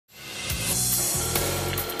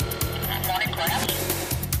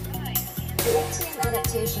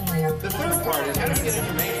reputation layer. The third part is how to get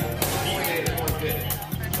information from point A to point B.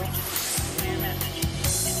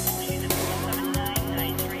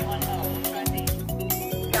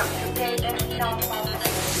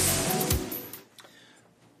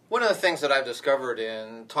 One of the things that I've discovered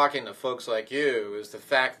in talking to folks like you is the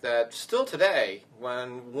fact that still today,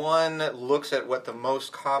 when one looks at what the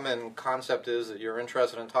most common concept is that you're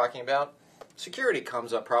interested in talking about, security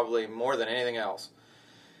comes up probably more than anything else.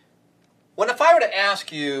 If I were to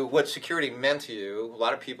ask you what security meant to you, a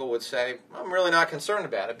lot of people would say, I'm really not concerned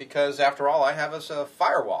about it because after all I have is a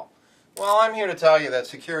firewall. Well, I'm here to tell you that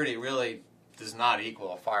security really does not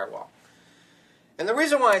equal a firewall. And the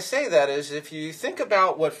reason why I say that is if you think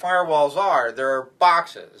about what firewalls are, they're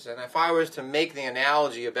boxes. And if I was to make the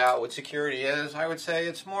analogy about what security is, I would say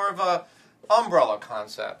it's more of an umbrella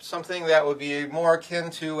concept, something that would be more akin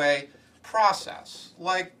to a process,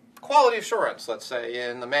 like quality assurance, let's say,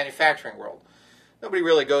 in the manufacturing world. Nobody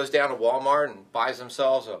really goes down to Walmart and buys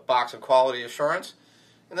themselves a box of quality assurance.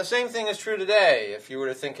 And the same thing is true today. If you were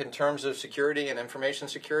to think in terms of security and information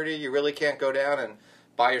security, you really can't go down and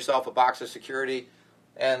buy yourself a box of security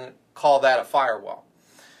and call that a firewall.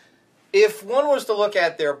 If one was to look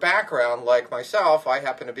at their background, like myself, I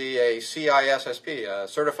happen to be a CISSP, a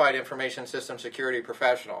Certified Information System Security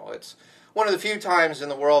Professional. It's one of the few times in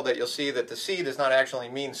the world that you'll see that the C does not actually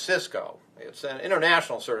mean Cisco. It's an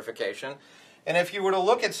international certification. And if you were to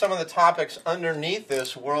look at some of the topics underneath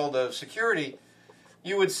this world of security,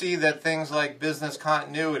 you would see that things like business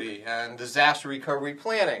continuity and disaster recovery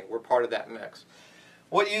planning were part of that mix.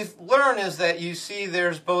 What you learn is that you see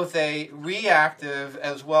there's both a reactive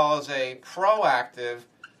as well as a proactive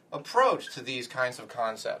approach to these kinds of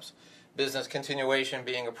concepts. Business continuation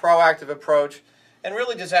being a proactive approach, and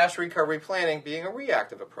really disaster recovery planning being a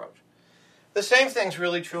reactive approach. The same thing's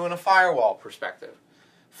really true in a firewall perspective.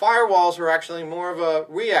 Firewalls are actually more of a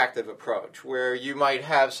reactive approach, where you might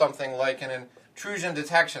have something like an intrusion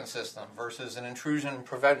detection system versus an intrusion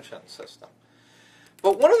prevention system.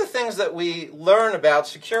 But one of the things that we learn about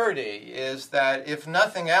security is that, if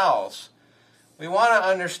nothing else, we want to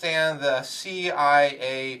understand the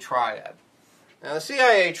CIA triad. Now, the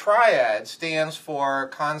CIA triad stands for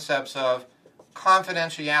concepts of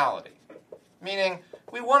confidentiality, meaning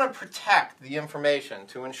we want to protect the information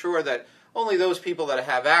to ensure that only those people that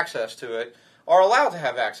have access to it are allowed to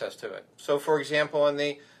have access to it. So, for example, in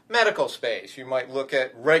the medical space, you might look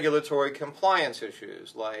at regulatory compliance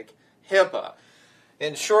issues like HIPAA,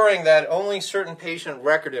 ensuring that only certain patient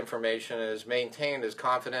record information is maintained as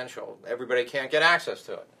confidential. Everybody can't get access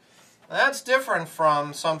to it. Now, that's different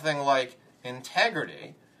from something like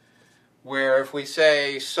integrity, where if we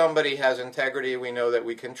say somebody has integrity, we know that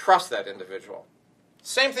we can trust that individual.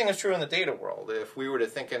 Same thing is true in the data world. If we were to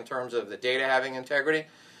think in terms of the data having integrity,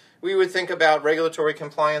 we would think about regulatory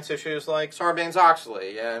compliance issues like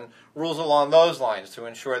Sarbanes-Oxley and rules along those lines to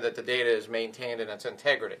ensure that the data is maintained in its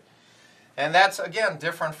integrity. And that's, again,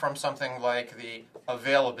 different from something like the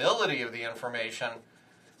availability of the information,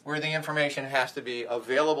 where the information has to be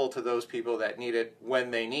available to those people that need it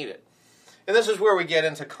when they need it. And this is where we get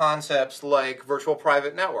into concepts like virtual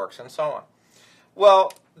private networks and so on.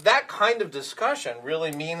 Well, that kind of discussion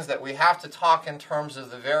really means that we have to talk in terms of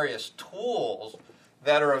the various tools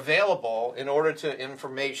that are available in order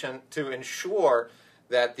to ensure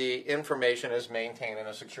that the information is maintained in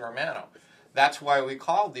a secure manner. That's why we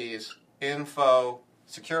call these info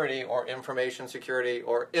security or information security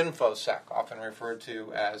or InfoSec, often referred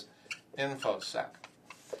to as InfoSec.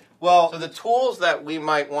 Well, so the tools that we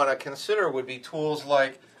might want to consider would be tools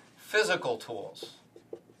like physical tools,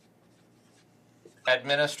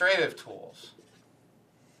 administrative tools,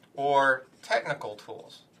 or technical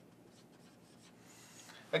tools.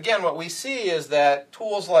 Again, what we see is that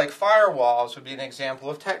tools like firewalls would be an example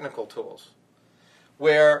of technical tools,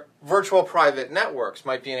 where virtual private networks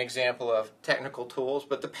might be an example of technical tools,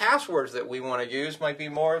 but the passwords that we want to use might be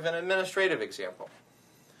more of an administrative example.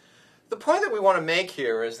 The point that we want to make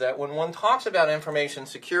here is that when one talks about information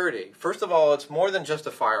security, first of all, it's more than just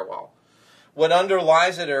a firewall. What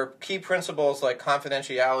underlies it are key principles like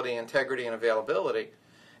confidentiality, integrity, and availability,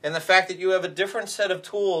 and the fact that you have a different set of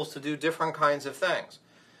tools to do different kinds of things.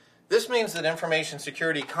 This means that information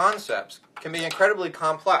security concepts can be incredibly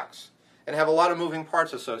complex and have a lot of moving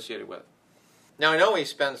parts associated with it. Now, I know we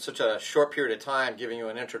spent such a short period of time giving you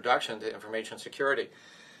an introduction to information security,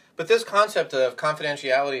 but this concept of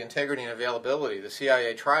confidentiality, integrity, and availability, the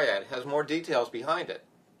CIA triad, has more details behind it.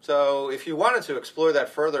 So if you wanted to explore that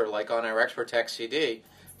further, like on our ExpertTech CD,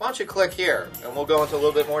 why don't you click here, and we'll go into a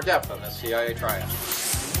little bit more depth on the CIA triad.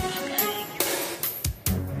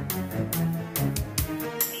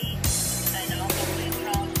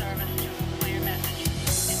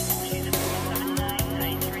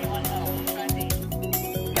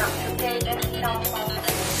 engage in self-love.